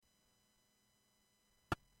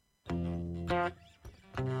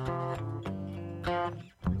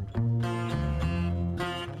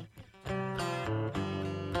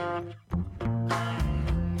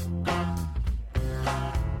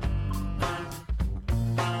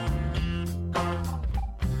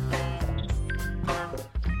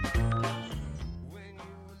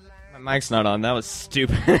Mic's not on. That was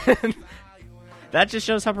stupid. That just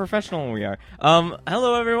shows how professional we are.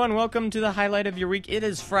 Hello, everyone. Welcome to the highlight of your week. It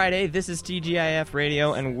is Friday. This is TGIF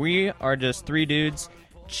Radio, and we are just three dudes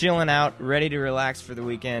chilling out, ready to relax for the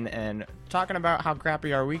weekend, and talking about how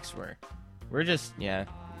crappy our weeks were. We're just, yeah.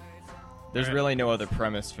 There's really no other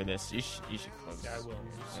premise for this. You should close. I will.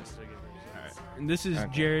 And this is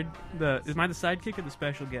Jared. Is mine the sidekick or the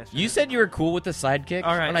special guest? You said you were cool with the sidekick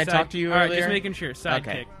all right, when I talked to you all earlier? right, just making sure. Sidekick.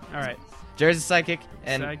 Okay. All right. Jared's the sidekick,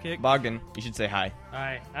 and Sidekick. Bogdan, you should say hi.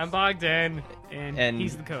 Hi, I'm Bogdan. And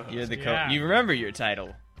he's the co-host. You're the Yeah. You remember your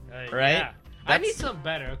title, right? Yeah. I need something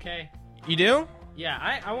better, okay? You do?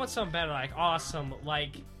 Yeah, I want something better, like awesome,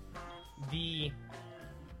 like the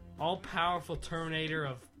all-powerful Terminator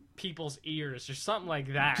of people's ears, or something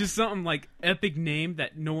like that. Just something like epic name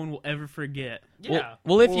that no one will ever forget. yeah.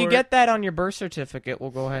 Well, if you Or- get that on your birth certificate, we'll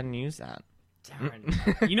go ahead and use that. Darn.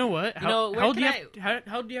 You know what? know, How where old do you can have,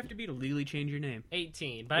 how old do you have to be to legally change your name?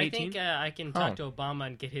 18, but 18? I think I can talk to Obama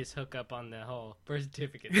and get his hookup on the whole birth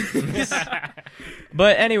certificate.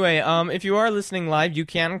 But anyway, if you are listening live, you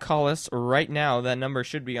can call us right now. That number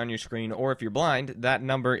should be on your screen. Or if you're blind, that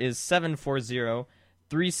number is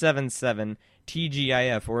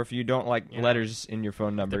 740-377-TGIF. Or if you don't like letters in your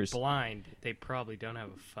phone They're numbers. blind. They probably don't have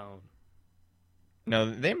a phone. No,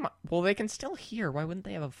 they can still hear. Why wouldn't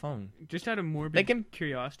they have a phone? Just out of morbid They can-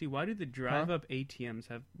 curiosity, why do the drive-up ATMs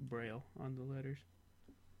have Braille on the letters?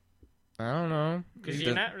 I don't know. Because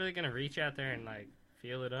you're not really going to reach out there and, like,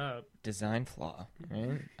 feel it up. Design flaw,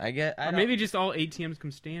 right? Or maybe just all ATMs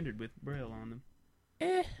come standard with Braille on them.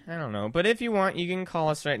 I don't know. But if you want, you can call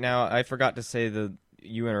us right now. I forgot to say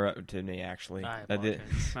you interrupted me, actually. I apologize.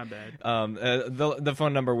 My bad. The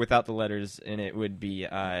phone number without the letters in it would be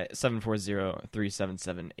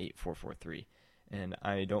 740-377-8443. And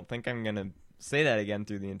I don't think I'm going to say that again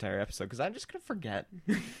through the entire episode, because I'm just going to forget.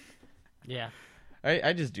 Yeah.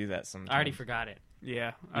 I just do that sometimes. I already forgot it.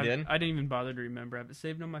 Yeah. You did? I didn't even bother to remember. I have it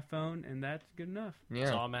saved on my phone, and that's good enough. Yeah.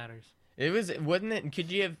 That's all that matters. Wasn't it?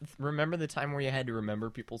 Could you remember the time where you had to remember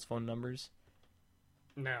people's phone numbers?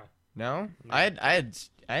 No. No? No. I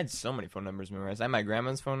had so many phone numbers memorized. I had my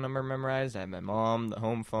grandma's phone number memorized. I had my mom, the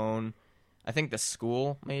home phone. I think the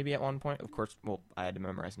school maybe at one point. Of course, I had to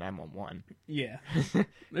memorize 911. Yeah.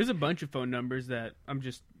 There's a bunch of phone numbers that I'm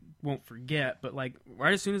just won't forget, but like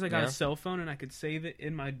right as soon as I got a cell phone and I could save it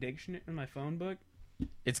in my dictionary in my phone book,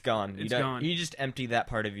 It's gone. It's gone. You just empty that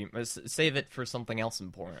part of you. Save it for something else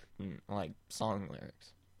important, like song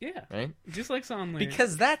lyrics, yeah, right? just like song lyrics.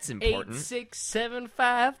 Because that's important.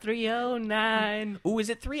 8675309. Ooh, is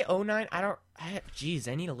it 309? Jeez,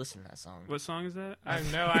 I need to listen to that song. What song is that? I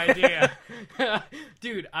have no idea.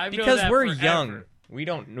 Dude, I've known Because that we're forever. young. We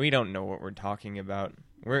don't know what we're talking about.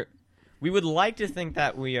 We would like to think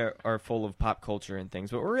that we are full of pop culture and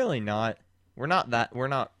things, but we're really not. We're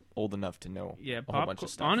not old enough to know Yeah, a whole bunch of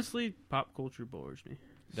stuff. honestly, pop culture bores me.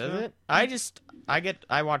 Does So- it?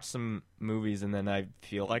 I watch some movies and then I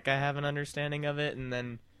feel like I have an understanding of it, and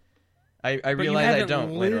then I But realize you I haven't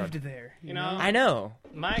don't. Later on. lived there. You know? I know.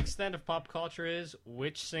 My extent of pop culture is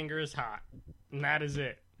which singer is hot. And that is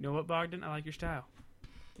it. You know what, Bogdan? I like your style.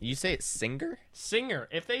 You say it's singer? Singer.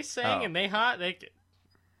 If they sing Oh. and they hot, they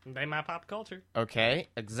my pop culture. Okay.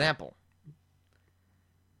 Example.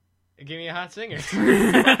 Give me a hot singer.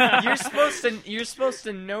 You're supposed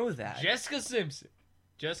to know that. Jessica Simpson.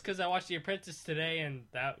 Just because I watched The Apprentice today and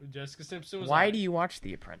that Jessica Simpson was Why on do it. you watch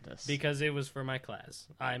The Apprentice? Because it was for my class.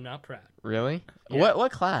 I'm not proud. Really? Yeah.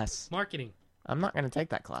 What class? Marketing. I'm not going to take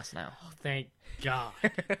that class now. Oh, thank God.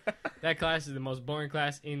 That class is the most boring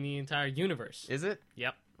class in the entire universe. Is it?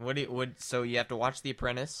 Yep. So you have to watch The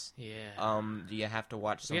Apprentice? Yeah. Do you have to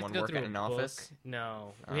watch We have someone to go work through at a an book. office?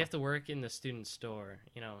 No. Oh. We have to work in the student store.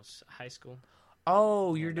 You know, high school.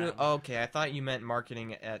 Oh, you're Yeah, doing. that Okay, I thought you meant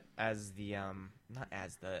marketing at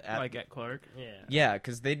Like at Clark. Yeah. Yeah,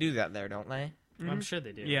 because they do that there, don't they? I'm sure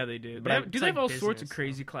they do. Yeah, they do. But Do it's they have like all sorts of business,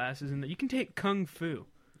 crazy classes in that? You can take kung fu.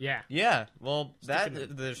 Yeah. Yeah. Well,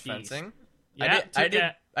 Sticking there's to fees. fencing. Yeah.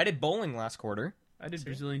 I did bowling last quarter. I did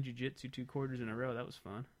Brazilian jiu-jitsu 2 quarters in a row. That was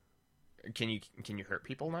fun. Can you hurt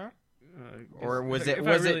people now? Uh, Or was if it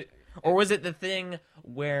I really- or was it the thing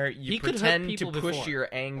where you He could hurt pretend to people push before. your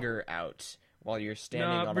anger out while you're standing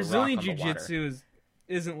on a Brazilian rock on the water? jiu-jitsu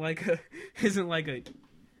isn't like a A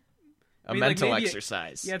I mean, like, mental maybe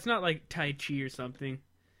exercise. yeah, it's not like Tai Chi or something.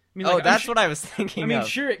 I mean, Oh, like, that's what I was thinking I mean, of.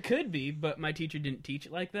 sure it could be, but my teacher didn't teach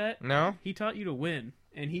it like that. No? He taught you to win,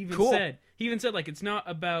 and he even Cool. said like it's not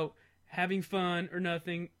about having fun or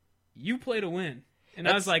nothing. You play to win. And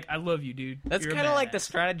I was That's- like, I love you, dude. That's You're a kind of like badass. the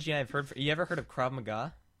strategy I've heard. You ever heard of Krav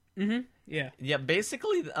Maga? Mm-hmm. Yeah,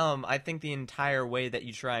 basically, I think the entire way that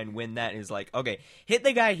you try and win that is like, okay, hit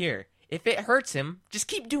the guy here. If it hurts him, just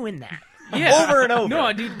keep doing that. Yeah. Over and over.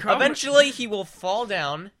 No, dude. Eventually, he will fall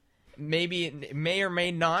down. Maybe may or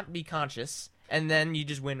may not be conscious, and then you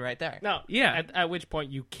just win right there. No. Yeah. At which point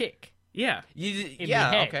you kick. Yeah. the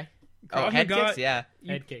Yeah. head. Okay. Krav Oh, head Maga- kicks. Yeah.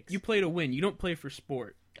 Head kicks. You play to win. You don't play for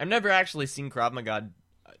sport. I've never actually seen Krav Maga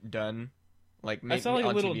done. Like maybe I saw like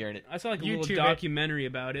on a little. TV or anything. I saw like a YouTube little it. documentary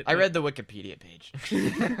about it. I but read the Wikipedia page.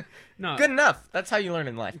 No, Good enough. That's how you learn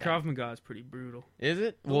in life. Krav Maga is pretty brutal. Is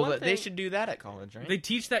it? The Well, one they thing- should do that at college, right? They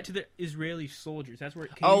teach that to the Israeli soldiers. That's where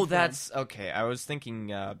it came Oh, from. that's okay. I was thinking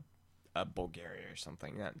Bulgaria or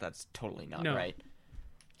something. That's totally not No. right.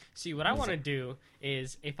 See, what I want to do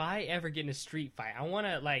is if I ever get in a street fight, I want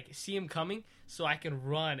to like see him coming so I can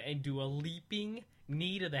run and do a leaping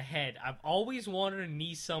knee to the head. I've always wanted to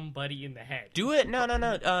knee somebody in the head. Do it. No.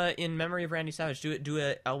 In memory of Randy Savage, do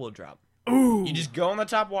a elbow drop. Ooh. You just go on the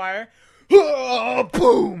top wire.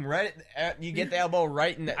 Boom! Right. You get the elbow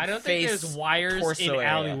right in the I don't face. think there's wires torso in area.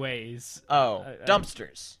 alleyways. Oh,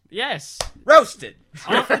 dumpsters. Yes, Roasted.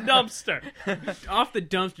 off the dumpster. Off the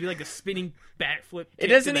dumpster, do like a spinning backflip. It kick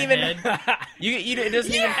doesn't to the even. head. It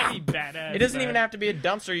doesn't Yeah, even. badass. It doesn't even have to be a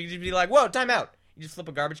dumpster. You can just be like, "Whoa, time out." You just flip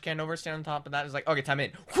a garbage can over, stand on top of that. It's like, okay, time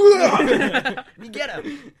in. You get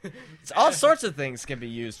him. It's all sorts of things can be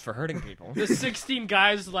used for hurting people. The 16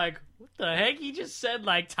 guys like, what the heck? He just said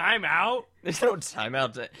like time out. There's no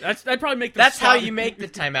timeout. That'd probably make them That's how stop. you make the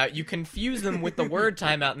timeout. You confuse them with the word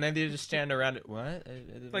timeout, and then they just stand around it. What?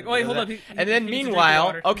 Like, oh, wait, hold up. And then he needs to drink meanwhile,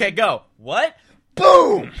 water. okay, go. What?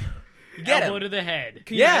 Boom! You get Elbow him. to the head.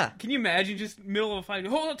 Can you Yeah. Can you imagine just middle of a fight?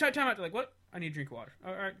 Hold on, time out. They're like, what? I need a drink of water.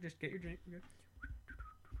 All right, just get your drink. You're good.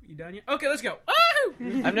 You done yet? Okay, let's go.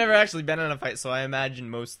 Woo! I've never actually been in a fight, so I imagine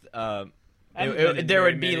most. haven't been in There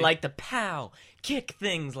very would be many. like the pow kick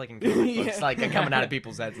things like in comic books, like coming out of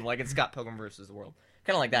people's heads, like in Scott Pilgrim versus the World,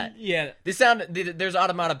 kind of like that. Yeah. There's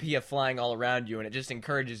automatopoeia flying all around you, and it just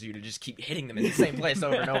encourages you to just keep hitting them in the same place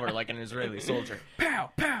over and over, like an Israeli soldier.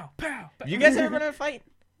 Pow, pow, pow. pow. You guys ever been in a fight?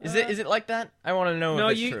 Is it like that? I want to know No,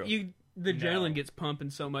 if it's true. the adrenaline No. gets pumping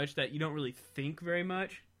so much that you don't really think very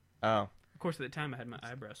much. Oh, Of course, at the time I had my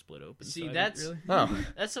eyebrow split open. See, so I didn't that's- really...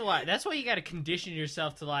 oh. That's why you got to condition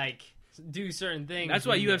yourself to like do certain things. That's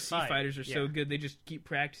why when you UFC fight. fighters are so Yeah. good. They just keep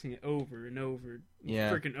practicing it over and over,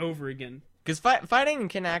 Yeah. freaking over again. Because fighting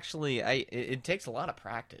can actually, it takes a lot of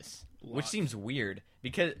practice, which Lots. seems weird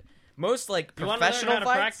because most like You want to learn professional how to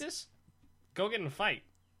fights. practice? Go get in a fight.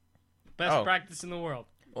 Best Oh. practice in the world.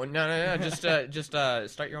 Oh, no, just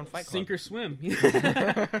start your own fight club. Sink or swim.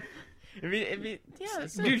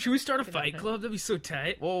 That's Dude, should we start a fight club? That'd be so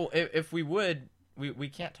tight. Well, if we would, we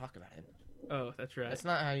can't talk about it. Oh, that's right. That's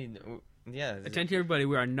not how you. Yeah. Attention, everybody.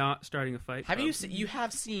 We are not starting a fight Have club. you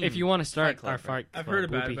have seen? If you want to start Fight Club, our fight, I've club, heard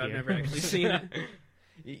about we'll it, be but I've here. never actually seen it.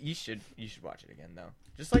 You should watch it again though.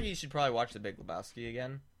 Just like you should probably watch The Big Lebowski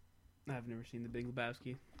again. I've never seen The Big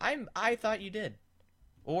Lebowski. I thought you did.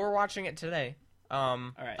 Well, we're watching it today.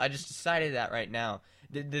 right. I just decided that right now.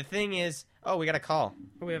 The thing is, we got a call.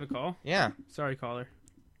 Oh, we have a call? Yeah. Sorry, caller.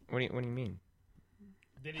 What do you mean?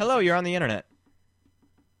 Did he Hello, say- you're on the internet.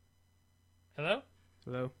 Hello?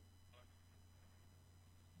 Hello?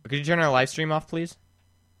 Could you turn our live stream off, please?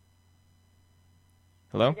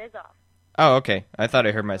 Hello? It is off. Oh, okay. I thought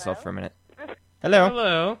I heard myself Hello? for a minute. Hello.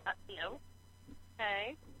 Hello. No.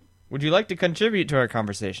 Hey. Would you like to contribute to our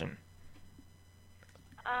conversation?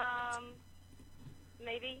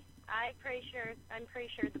 Maybe. I'm pretty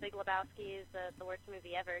sure The Big Lebowski is the worst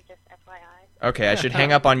movie ever. Just FYI. Okay, I should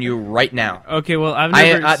hang up on you right now. Okay, well, I've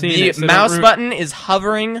never seen the it. so mouse don't button is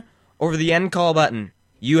hovering over the end call button.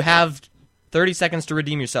 You have 30 seconds to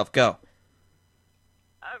redeem yourself. Go.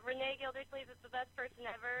 Renee Gildersleeve is the best person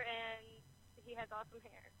ever, and he has awesome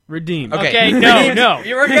hair. Redeem. Okay, no.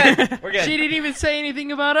 We're good. We're good. She didn't even say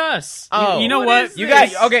anything about us. Oh, You know What what? is You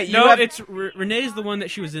guys, this? okay, you No, have... it's Renee's the one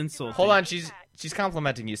that she was insulting. Hold on, she's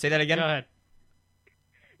complimenting you. Say that again. Go ahead.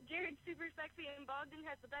 Jared's super sexy, and Bogdan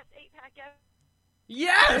has the best 8-pack ever.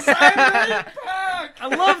 Yes! I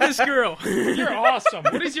love this girl. You're awesome.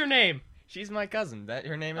 What is your name? She's my cousin.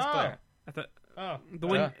 Her name is Oh. Claire. I thought Oh, the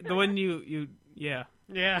one you yeah.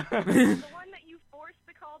 yeah. The one that you forced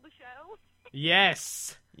to call the show.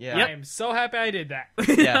 Yes. Yeah. I am so happy I did that.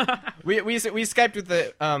 Yeah. We Skyped with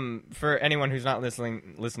the for anyone who's not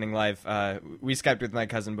listening live, we Skyped with my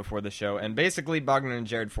cousin before the show, and basically Bogdan and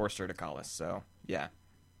Jared forced her to call us. So yeah.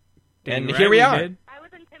 Dang And right here we are. did. I was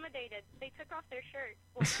intimidated. They took off their shirt.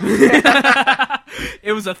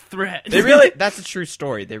 It was a threat. They really. That's a true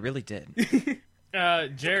story. They really did.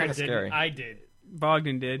 Jared Kinda did. scary. I did.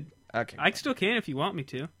 Bogdan did. Okay. I still can if you want me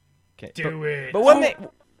to. Okay. Do it. But what ma-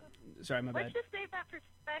 Sorry, my Let's bad. just save that for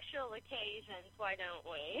special occasions, why don't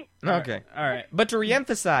we? Okay. All right. But to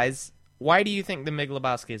reemphasize, why do you think The Big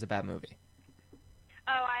Lebowski is a bad movie?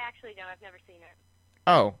 Oh, I actually don't. I've never seen it.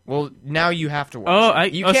 Oh, well, now you have to watch Oh,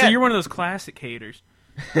 it. You so can't- you're one of those classic haters.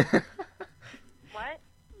 What?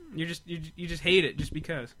 You just hate it just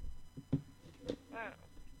because. Oh.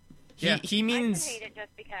 Yeah. He I means... can hate it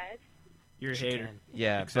just because. You're a hater.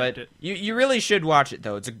 Yeah, Accept but it. you really should watch it,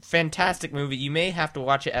 though. It's a fantastic movie. You may have to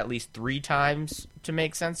watch it at least 3 times to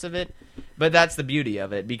make sense of it, but that's the beauty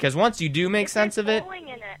of it, because once you do make If sense there's of it... bowling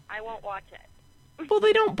in it, I won't watch it. Well,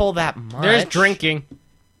 they don't bowl that much. There's drinking.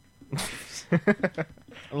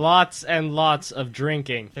 Lots and lots of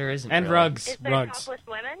drinking. There isn't And really. rugs. Is there Rugs. topless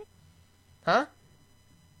women? Huh?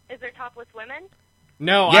 Is there topless women?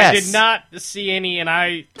 No, I Yes. did not see any,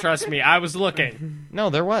 and trust me, I was looking. No,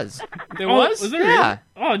 there was. There was? there? Yeah.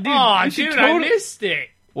 Oh, dude. Oh, you should dude, I totally- missed it.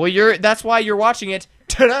 Well, that's why you're watching it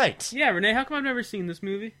tonight. Yeah, Renee. How come I've never seen this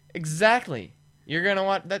movie? Exactly. You're gonna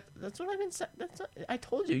watch that. That's what I've been saying. I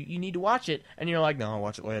told you you need to watch it, and you're like, no, I'll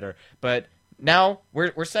watch it later. But now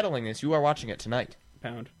we're settling this. You are watching it tonight.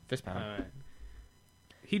 Pound. Fist pound. All right.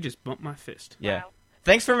 He just bumped my fist. Yeah. Wow.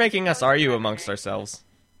 Thanks for making us argue amongst ourselves.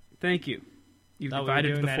 Thank you. You've Thought we were divided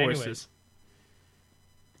doing the that forces. anyways.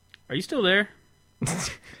 Are you still there?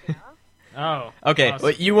 Oh. Okay, awesome.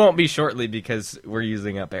 well, you won't be shortly because we're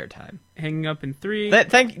using up airtime. Hanging up in 3.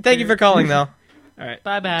 Thank you for calling, though. All right.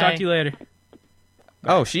 Bye-bye. Talk to you later.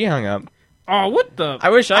 Oh, she hung up. Oh, what the? I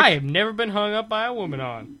wish I I. have never been hung up by a woman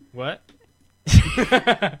on. What?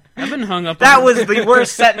 I've been hung up. That on- was the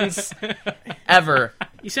worst sentence ever.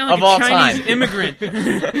 You sound like of a all Chinese time. immigrant.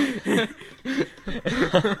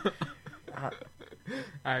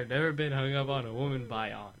 I've never been hung up on a woman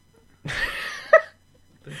by on.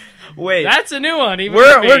 Wait, That's a new one. Even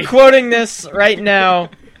we're for me. quoting this right now.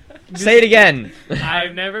 Say it again.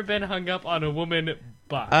 I've never been hung up on a woman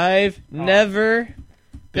by. I've never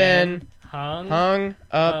been hung hung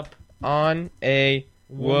up up on a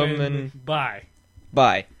woman by.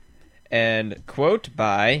 by. And quote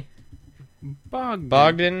by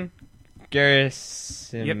Bogdan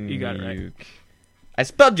Gerasimuke. Yep, you got it right. I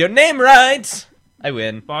spelled your name right. I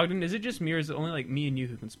win. Bogdan, is it just me or is it only like me and you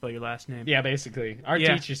who can spell your last name? Yeah, basically. Our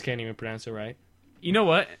Yeah. teachers can't even pronounce it right. You know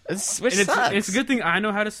what? Which And sucks. it's a good thing I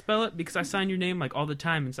know how to spell it because I sign your name like all the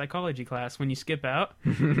time in psychology class when you skip out.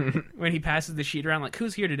 When he passes the sheet around like,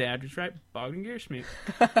 who's here today? I just write Bogdan Gershmit.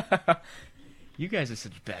 You guys are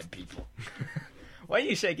such bad people. Why are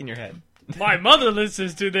you shaking your head? My mother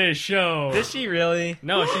listens to this show. Does she really?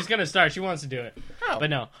 No, she's gonna start. She wants to do it. Oh.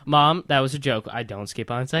 But no. Mom, that was a joke. I don't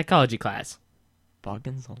skip on psychology class.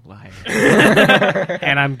 Bogdan's a liar.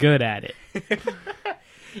 And I'm good at it.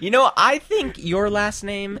 You know, I think your last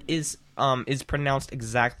name is pronounced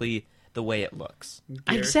exactly the way it looks.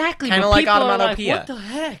 Exactly. Kinda but like people are onomatopoeia. what the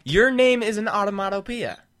heck? Your name is an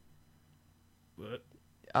onomatopoeia. What?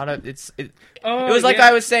 It Oh, was like yeah.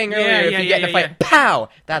 I was saying earlier, if you get in a fight, pow!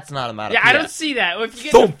 That's not a Yeah, I don't see that. If you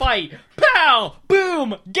get in a fight, pow,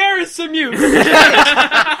 boom, Garrison-mute.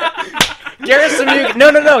 Garrison,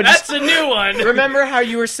 no. That's a new one. Remember how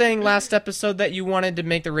you were saying last episode that you wanted to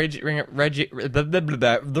make the Raging Red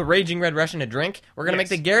Russian a drink? We're gonna Yes.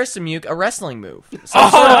 make the Garrison a wrestling move. Some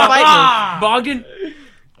sort of fight Bogdan, move.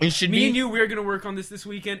 It should me be. and you, we are going to work on this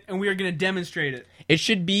weekend, and we are going to demonstrate it. It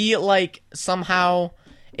should be like somehow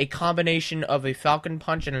a combination of a falcon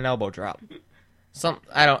punch and an elbow drop.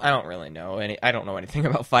 I don't really know I don't know anything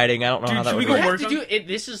about fighting. I don't know Dude, how that should would we go work. work on-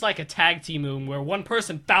 This is like a tag team move where one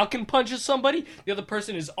person falcon punches somebody, the other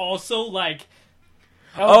person is also like.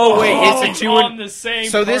 Oh, wait, it's a two on and- the same.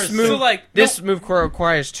 So this person. move, So, like, this move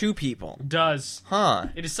requires 2 people. does. Huh?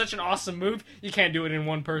 It is such an awesome move. You can't do it in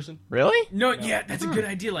one person. Really? No, yeah, that's a good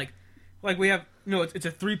idea. Like we have it's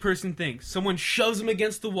a 3-person thing. Someone shoves them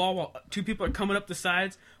against the wall while 2 people are coming up the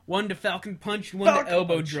sides. One to falcon punch, one Falcon to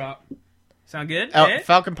elbow punch. drop. Sound good? Eh?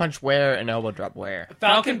 Falcon punch where and elbow drop where?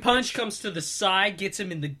 Falcon punch comes to the side, gets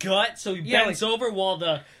him in the gut, so he Yeah, bends over while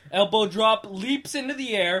the elbow drop leaps into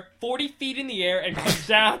the air, 40 feet in the air, and comes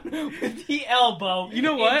down with the elbow. You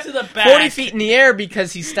know what? Into the back. 40 feet in the air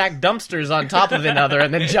because he stacked dumpsters on top of another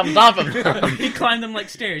and then jumped off of them. He climbed them like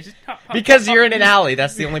stairs. Just hop, hop, Because hop, you're hop. in an alley.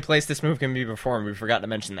 That's the only place this move can be performed. We forgot to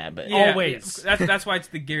mention that, but Yeah, Always. That's why it's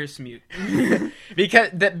the Garrison-mute. because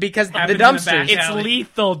the Happens in the dumpsters. back. It's alley.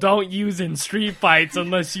 lethal. Don't use in street fights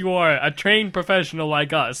unless you are a trained professional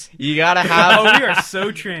like us. You gotta Oh, have. we are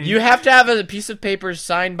so trained. You have to have a piece of paper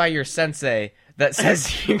signed by your sensei that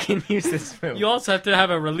says you can use this move. You also have to have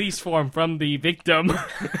a release form from the victim.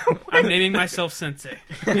 I'm naming myself Sensei.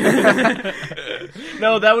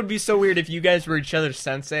 No, that would be so weird if you guys were each other's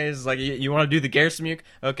senseis. Like, you want to do the Garrison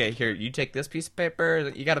Okay, here, you take this piece of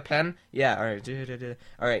paper. You got a pen? Yeah, all right.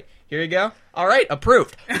 All right, here you go. All right,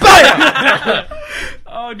 approved. Bam!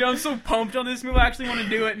 Oh, dude, I'm so pumped on this move. I actually want to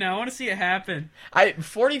do it now. I want to see it happen.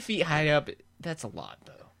 40 feet high up, that's a lot,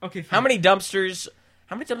 though. Okay, How many dumpsters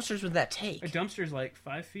would that take? A dumpster's like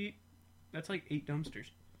 5 feet. That's like 8 dumpsters.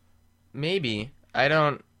 Maybe. I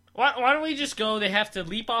don't... Why don't we just go? They have to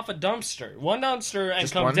leap off a dumpster, one dumpster, and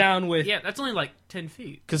Just come one? down with. Yeah, that's only like 10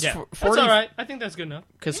 feet. Because Yeah, that's all right. I think that's good enough.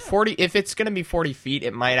 Because 40, if it's going to be 40 feet,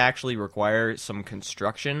 it might actually require some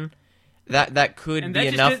construction. That could And be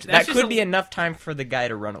that's enough. just- that's That just could be enough time for the guy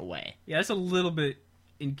to run away. Yeah, that's a little bit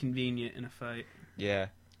inconvenient in a fight. Yeah,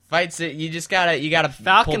 fights it. You gotta pull the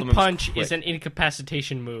Falcon moves Punch quick. is an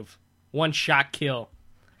incapacitation move. One shot kill.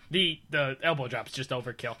 The elbow drop's just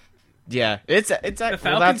overkill. Yeah, it's The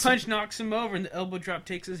Falcon Punch knocks him over, and the elbow drop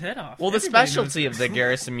takes his head off. Well, the Everybody specialty knows of the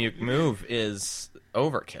Garrison move is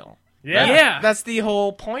overkill. Yeah. Yeah. That's the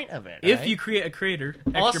whole point of it. If right? you create a crater,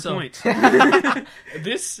 extra Also- points.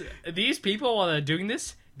 These people while they're doing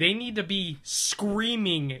this, they need to be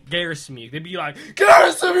screaming Garrison. They'd be like,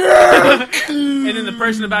 Garrison And then the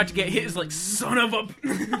person about to get hit is like, son of a...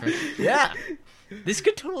 Yeah. This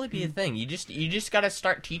could totally be a thing. You just got to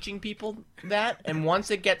start teaching people that, and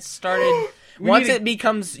once it gets started, once need it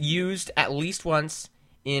becomes used at least once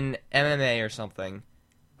in MMA or something,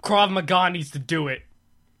 Krav Maga needs to do it.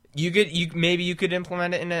 maybe you could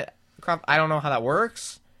implement it in a Krav. I don't know how that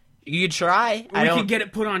works. You could try. We could get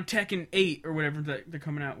it put on Tekken 8 or whatever that they're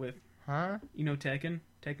coming out with. Huh? You know Tekken?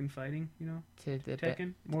 Tekken fighting, you know?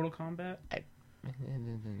 Tekken? Mortal Kombat?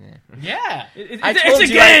 Yeah. It's a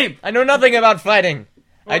game! I know nothing about fighting.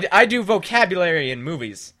 I do vocabulary in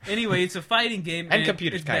movies. Anyway, it's a fighting game. And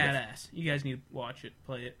computers, it's kind of. badass. You guys need to watch it,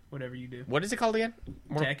 play it, whatever you do. What is it called again?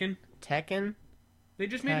 Tekken? Tekken? They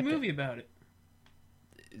just made a Tekken. movie about it.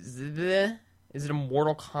 Is it a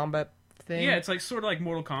Mortal Kombat thing? Yeah, it's like sort of like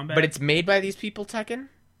Mortal Kombat. But it's made by these people, Tekken?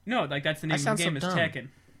 No, like that's the name That of the game sounds so is dumb. Tekken.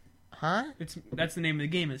 Huh? That's the name of the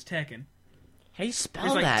game is Tekken. How do you spell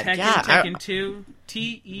There's like that? Tekken, yeah, Tekken 2,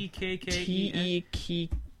 Tekken. T-E-K.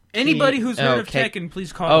 Anybody who's heard of Okay. Tekken,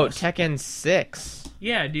 please call Oh, us. Tekken 6.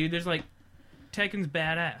 Yeah, dude, there's like Tekken's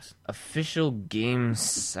badass. Official game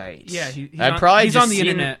site. Yeah, he's just on the seen-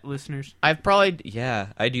 internet, listeners. I've probably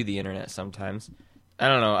I do the internet sometimes. I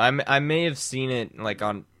don't know. I may have seen it like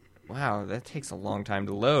on. Wow, that takes a long time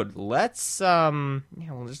to load. Let's we'll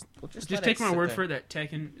just Just take my word for it that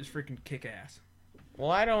Tekken is freaking kick ass. Well,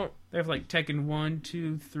 I don't. They have like Tekken 1,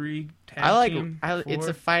 2, 3, tag I like. team, It's 4.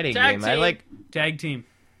 a fighting Tag game. I team. like. tag team.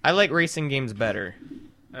 I like racing games better.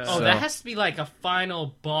 Oh, So- that has to be like a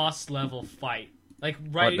final boss level fight. Like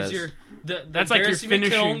right What as does? your That's like your Garrison can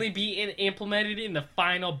finishing. only be implemented in the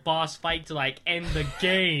final boss fight to like end the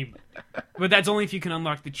game. But that's only if you can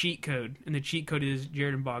unlock the cheat code, and the cheat code is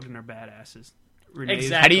Jared and Bogdan are badasses. Renee's-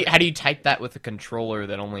 Exactly. How do you type that with a controller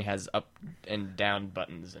that only has up and down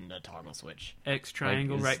buttons and a toggle switch? X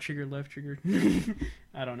triangle, is- right trigger, left trigger.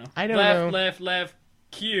 I don't know. I don't know. Left,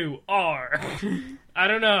 Q, R. I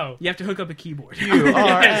don't know. You have to hook up a keyboard.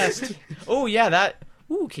 U-R-S-T. Oh yeah, that.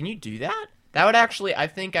 Ooh, can you do that? That would actually. I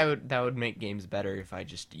think that would make games better if I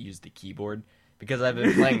just used the keyboard. Because I've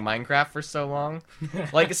been playing Minecraft for so long.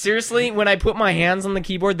 Like, seriously, when I put my hands on the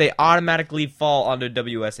keyboard, they automatically fall onto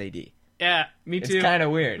WSAD. Yeah. Me It's too. kind of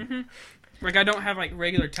weird. Like I don't have like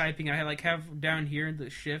regular typing. I like have down here the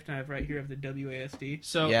shift, and I have right here have the WASD.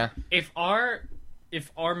 So Yeah. if our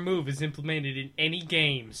move is implemented in any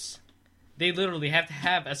games, they literally have to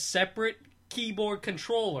have a separate keyboard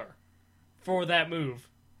controller for that move.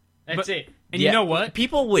 That's But- it. And you know what?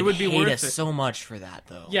 People would, It would be hate worth us it. so much for that,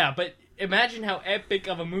 though. Yeah, but imagine how epic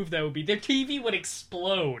of a move that would be. Their TV would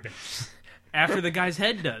explode. After the guy's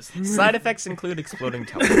head does. Side effects include exploding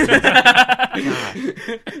television.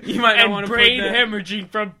 You might not And want to brain put that. hemorrhaging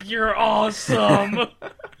from pure awesome.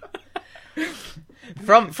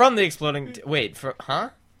 from the exploding. Wait,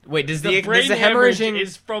 does The the brain does the hemorrhage hemorrhaging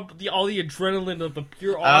is from all the adrenaline of the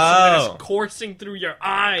pure awesome that Oh. is coursing through your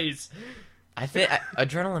eyes. I think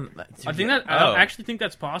adrenaline. I think that Oh. I actually think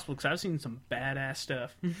that's possible because I've seen some badass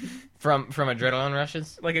stuff. from adrenaline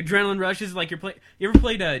rushes. Like adrenaline rushes. Like you ever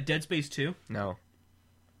played Dead Space 2? No.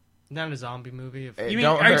 Not a zombie movie. Hey, You mean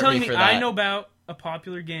don't are you hurt telling me me for I that. know about a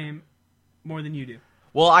popular game more than you do?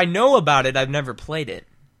 Well, I know about it. I've never played it.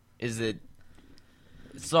 Is it?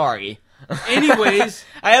 Sorry. Anyways,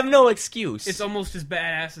 I have no excuse. it's almost as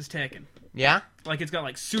badass as Tekken. Yeah. Like it's got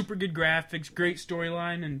like super good graphics, great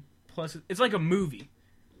storyline, and plus it's like a movie.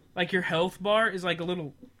 Like your health bar is like a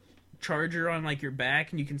little charger on like your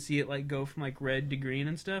back, and you can see it like go from like red to green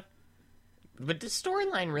and stuff. But does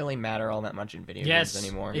storyline really matter all that much in video Yes. games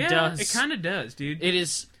anymore? It does. It kind of does, dude. It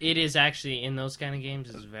is actually in those kind of games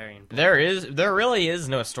is very important. There really is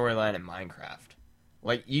no storyline in Minecraft.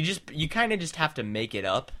 Like you kind of just have to make it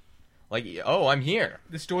up. Like, oh, I'm here.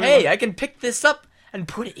 The story. Hey, I can pick this up and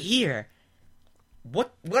put it here.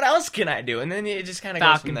 What else can I do? And then it just kind of goes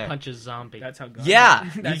from Falcon there. punches zombie. That's how God. Yeah.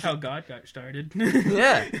 That's how God got started.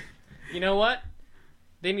 Yeah. You know what?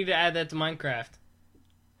 They need to add that to Minecraft.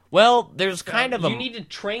 Well, there's kind of You need to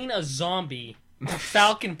train a zombie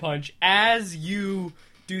Falcon punch as you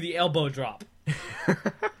do the elbow drop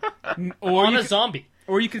or on you a zombie.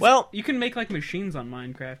 Or you can Well- you can make like machines on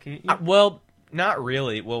Minecraft, can't you? well, not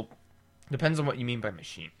really. Well, depends on what you mean by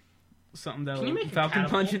machine. Something that Can you will make a Falcon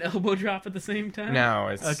punch and catapult? elbow drop at the same time. No,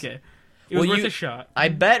 it's Okay. It Well, was worth you- a shot. I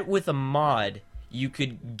bet with a mod, you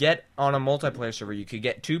could get on a multiplayer server. You could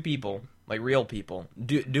get 2 people, like real people,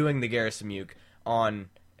 doing the Garasamuk on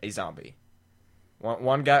a zombie.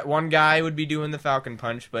 One guy would be doing the Falcon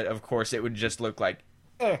punch, but of course it would just look like.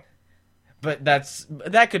 But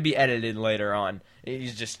that could be edited later on.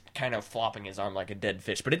 He's just kind of flopping his arm like a dead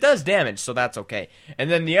fish, but it does damage, so that's okay. And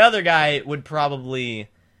then the other guy would probably.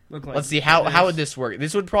 Look like Let's see, how would this work?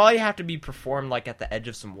 This would probably have to be performed like at the edge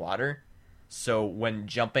of some water. So when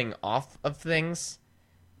jumping off of things,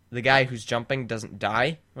 the guy who's jumping doesn't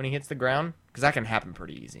die when he hits the ground, because that can happen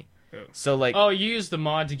pretty easy. Oh. So like, Oh, you use the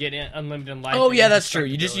mod to get unlimited life. oh and yeah, that's true.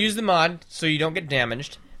 You just indestructibility. use the mod so you don't get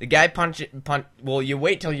damaged. The guy well, you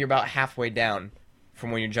wait till you're about halfway down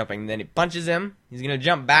from when you're jumping, then he punches him. He's gonna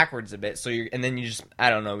jump backwards a bit, and then you just, I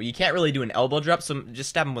don't know, you can't really do an elbow drop, so just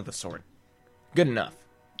stab him with a sword. Good enough.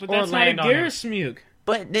 But Or that's not a land on him. Garasmuke.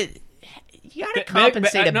 But you gotta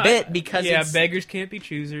compensate a bit because beggars can't be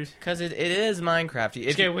choosers. it is Minecraft.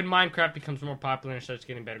 If Okay, when Minecraft becomes more popular and starts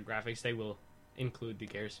getting better graphics, they will include the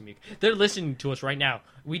Garasamuk. They're listening to us right now.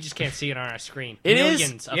 We just can't see it on our screen. It is-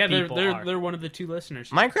 Millions of Yeah, people are. they're one of the 2 listeners.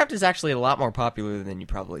 Minecraft is actually a lot more popular than you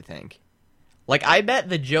probably think. Like, I bet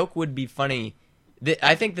the joke would be funny.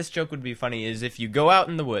 I think this joke would be funny is if you go out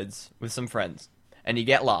in the woods with some friends and you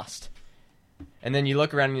get lost, and then you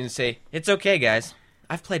look around and you say, "It's okay, guys.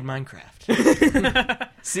 I've played Minecraft."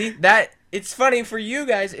 See, that it's funny for you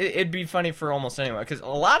guys. It'd be funny for almost anyone because a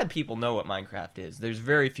lot of people know what Minecraft is. There's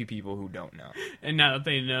very few people who don't know. And now that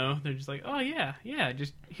they know, they're just like, oh yeah,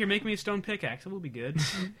 just here, make me a stone pickaxe. It will be good.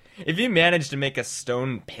 If you manage to make a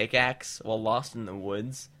stone pickaxe while lost in the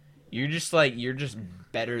woods, you're just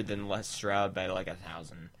better than Les Stroud by like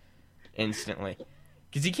 1,000 instantly.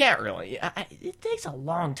 Because you can't really. It takes a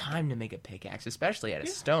long time to make a pickaxe, especially out of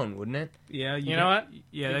stone, wouldn't it? Yeah, You know what?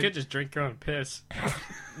 Yeah, You could just drink your own piss.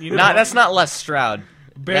 you know Not what? that's not Les Stroud.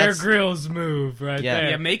 Bear That's- Grylls move right Yeah. there.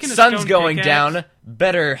 Yeah, making a Sun's stone going pickaxe- down.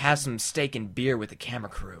 Better have some steak and beer with the camera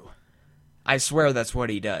crew. I swear that's what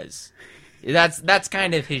he does. That's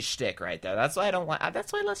kind of his shtick right there. That's why I don't like.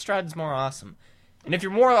 That's why Les Stroud's more awesome. And if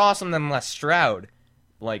you're more awesome than Les Stroud,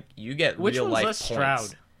 like you get Which real one's life Les points.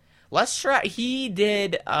 Stroud? Les Stroud, he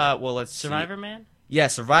did. Well, let's see. Survivor Man? Yeah,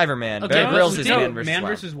 Survivor Man. Okay, Bear no, Grylls no, is no, Man vs. Man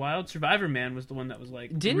Wild. versus Wild. Survivor Man was the one that was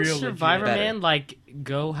like Didn't real Survivor legit. Better. Man like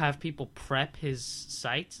go have people prep his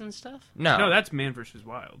sites and stuff? No, No, that's Man versus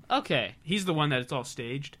Wild. Okay. He's the one that it's all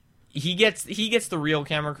staged. he gets the real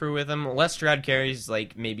camera crew with him. Les Stroud carries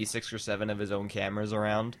like maybe 6 or 7 of his own cameras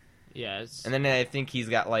around, Yeah. It's, and then I think he's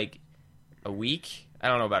got like a week. I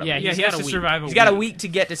don't know about a Yeah, week. Yeah, he's he got has a to week. survive. He's got a week to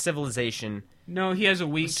get to civilization. No, he has a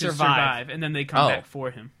week to Survive. survive, and then they come Oh. back for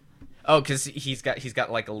him. Oh, because he's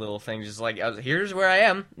got like a little thing, just like here's where I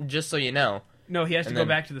am, just so you know. No, he has to And go then-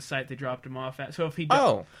 back to the site they dropped him off at. So if he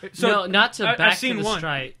Oh, so no, not to I've back seen to the one.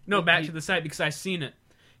 strike. No, back to the site because I've seen it.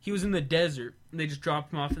 He was in the desert, and they just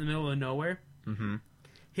dropped him off in the middle of nowhere. mm-hmm.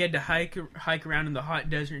 He had to hike around in the hot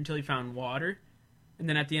desert until he found water, and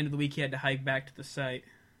then at the end of the week he had to hike back to the site.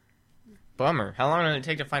 Bummer. How long did it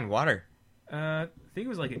take to find water? I think it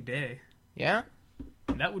was like a day. Yeah,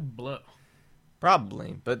 That would blow.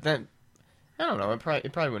 probably. But then I don't know. It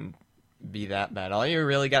probably wouldn't be that bad. All you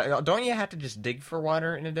really got. Don't you have to just dig for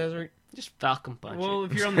water in a desert? Just Falcon Punch. Well,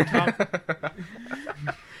 if you're on the top,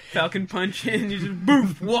 Falcon Punch in, you just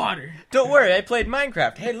boom, water. Don't worry, I played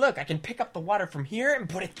Minecraft. Hey, look, I can pick up the water from here and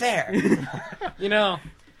put it there. You know,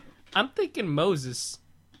 I'm thinking Moses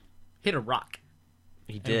hit a rock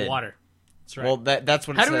He in did. water. That's right. Well, that's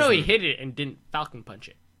what. How it do we says know he in- hit it and didn't Falcon Punch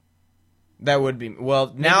it? That would be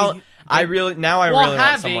well. Now he- I really While want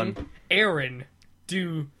having someone Aaron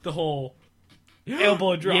do the whole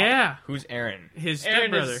elbow drop. Yeah, who's Aaron. his Aaron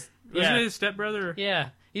stepbrother. is- Wasn't yeah. it his stepbrother? Yeah.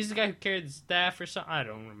 He's the guy who carried the staff or something. I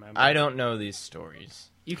don't remember. I don't know these stories.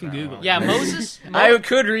 You can Google it. Yeah, Moses. I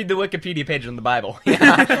could read the Wikipedia page on the Bible.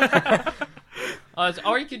 Yeah.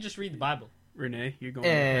 Or you could just read the Bible. Renee, you're going to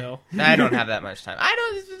hell. I don't have that much time. I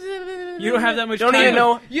don't. You don't have that much Don't time. even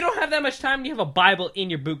know. You don't have that much time. You have a Bible in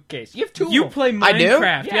your bookcase. You have two. You of them. play I do?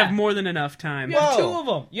 Minecraft. You Yeah. have more than enough time. You have Whoa. two of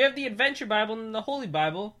them. You have the Adventure Bible and the Holy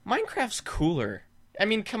Bible. Minecraft's cooler. I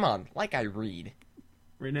mean, come on. Like I read.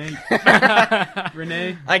 Renee,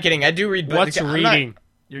 Renee, I'm kidding. I do read books. What's I'm not- reading?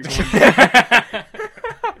 you're going.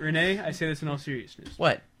 Renee, I say this in all seriousness.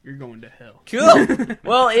 What? You're going to hell. Cool.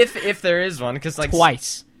 Well, if there is one, because like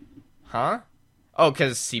Twice. Huh? Oh,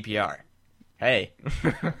 because CPR. Hey.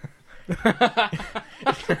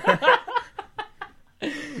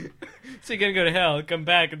 So you're gonna go to hell, come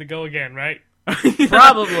back, and then go again, right?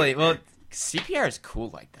 Probably. Well, CPR is cool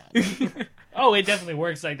like that. Oh, it definitely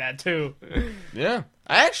works like that too. Yeah.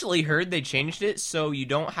 I actually heard they changed it so you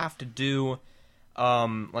don't have to do,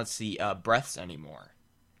 breaths anymore.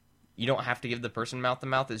 You don't have to give the person mouth to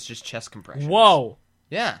mouth. It's just chest compressions. Whoa.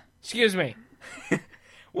 Yeah. Excuse me.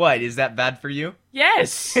 What? Is that bad for you?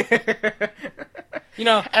 Yes. You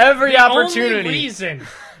know, Every the opportunity. only reason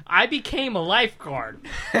I became a lifeguard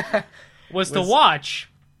was to watch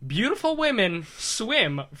beautiful women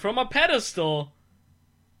swim from a pedestal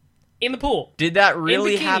in the pool. Did that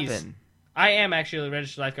really bikinis. happen? I am actually a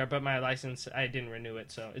registered lifeguard, but my license, I didn't renew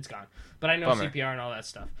it, so it's gone. But I know Bummer. CPR and all that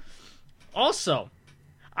stuff. Also,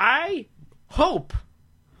 I hope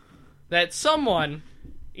that someone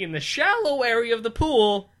in the shallow area of the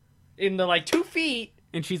pool, in the 2 feet,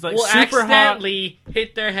 And she's like will super hot. accidentally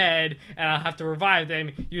hit their head, and I'll have to revive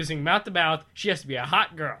them using mouth to mouth. She has to be a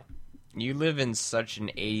hot girl. You live in such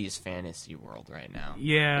an 80s fantasy world right now.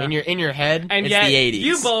 Yeah. In your head, And it's yet, the 80s.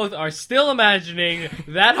 you both are still imagining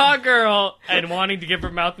that hot girl and wanting to give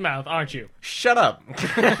her mouth to mouth, aren't you? Shut up.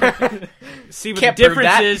 See, but Can't the prove difference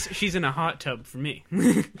that. is she's in a hot tub for me.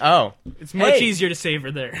 Oh. It's much Hey. easier to save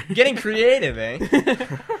her there. Getting creative, eh?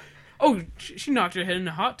 Oh, she knocked her head in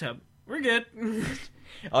a hot tub. We're good.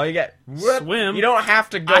 Oh, you get whoop. Swim. You don't have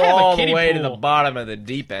to go I have a all the kiddie way to pool. the bottom of the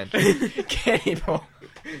deep end. Kiddie pool.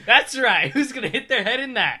 That's right. Who's going to hit their head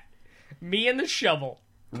in that? Me and the shovel.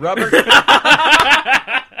 Rubber.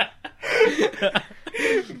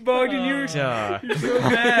 Bogdan, you're Duh. so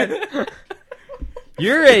bad.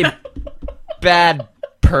 You're a bad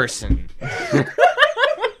person.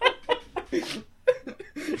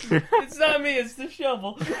 It's not me, it's the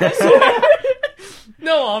shovel. I swear.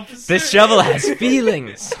 No, officer. The shovel has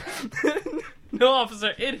feelings. No,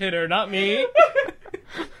 officer. It hit her, not me.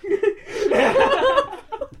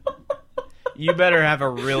 You better have a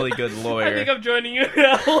really good I lawyer. think I'm joining you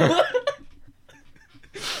now.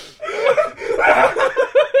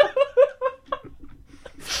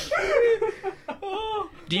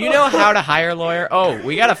 Do you know how to hire a lawyer? Oh,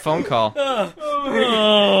 we got a phone call. Oh,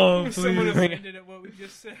 Someone please. offended at what we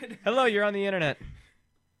just said. Hello, you're on the internet.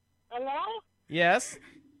 Hello? Yes?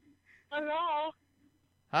 Hello?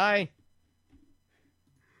 Hi.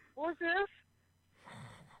 Who's this?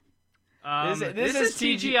 This is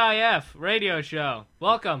TG. TGIF radio show.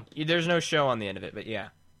 Welcome. There's no show on the end of it, but yeah.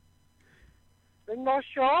 There's no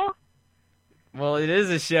show? Well, it is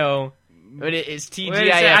a show, but it's Wait a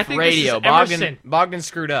second, I TGIF think this radio. is Emerson. Bogdan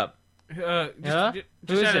screwed up. Huh? Just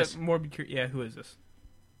Who is out this? of morbid yeah, who is this?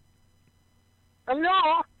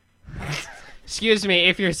 Hello? Excuse me,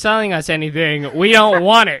 if you're selling us anything, we don't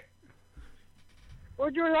want it.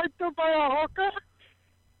 Would you like to buy a hooker?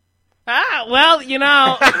 Ah, well, you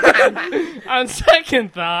know, on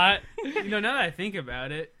second thought, You know, now that I think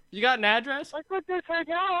about it, you got an address? I could just hang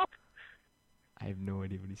out. I have no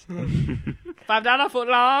idea what he's saying. $5 foot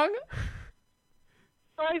long?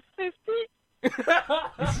 550?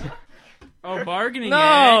 oh, bargaining.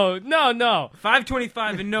 No, no, no.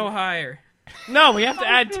 $5.25 and no higher. No, we have to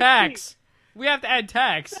add tax. We have to add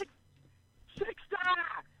tax. $6.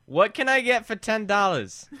 What can I get for $10?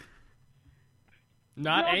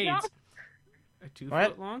 Not No, AIDS. A 2 What?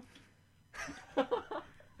 foot long?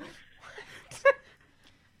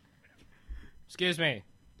 Excuse me.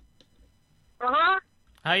 Uh-huh.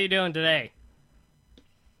 How you doing today?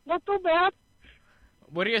 Not too bad.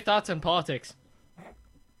 What are your thoughts on politics?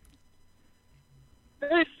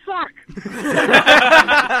 They suck.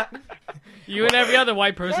 You and every other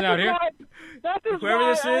white person out here. That is Whoever why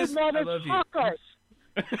this is, I I manage love you. hookers.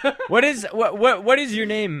 What is your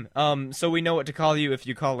name? So we know what to call you if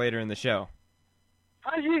you call later in the show.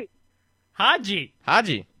 Haji. Haji.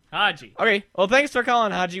 Haji. Haji. Okay. Well, thanks for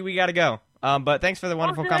calling, Haji. We gotta go. But thanks for the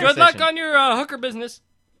wonderful Okay. conversation. Good luck on your hooker business.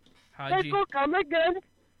 They Haji. could come again.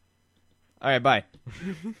 All right. Bye.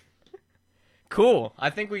 Cool. I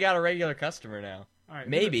think we got a regular customer now. All right.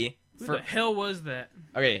 Maybe. Who the hell was that?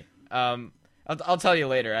 Okay. I'll tell you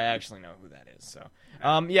later. I actually know who that is. So.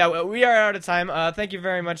 Yeah, we are out of time. Thank you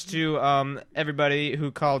very much to everybody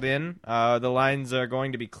who called in. The lines are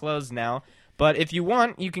going to be closed now. But if you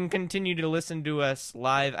want, you can continue to listen to us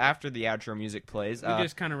live after the outro music plays. We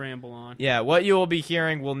just kind of ramble on. Yeah, what you will be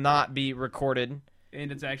hearing will not be recorded.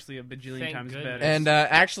 And it's actually a bajillion Thank times goodness. better. And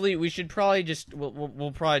actually, we should probably just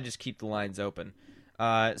we'll probably just keep the lines open.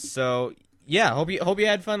 So yeah, hope you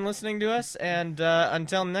had fun listening to us. And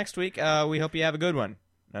until next week, we hope you have a good one.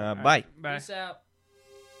 Bye. Bye. Peace out.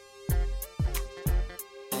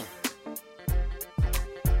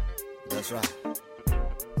 That's right.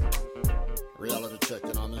 Reality check,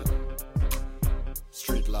 you know what I mean?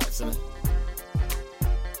 Street lights, innit?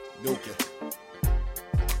 Dookie.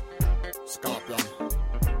 Scorpion.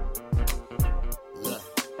 Yeah.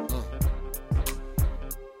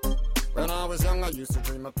 When I was young, I used to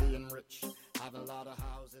dream of being rich. Having a lot of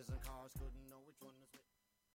houses and cars, couldn't know which one was which.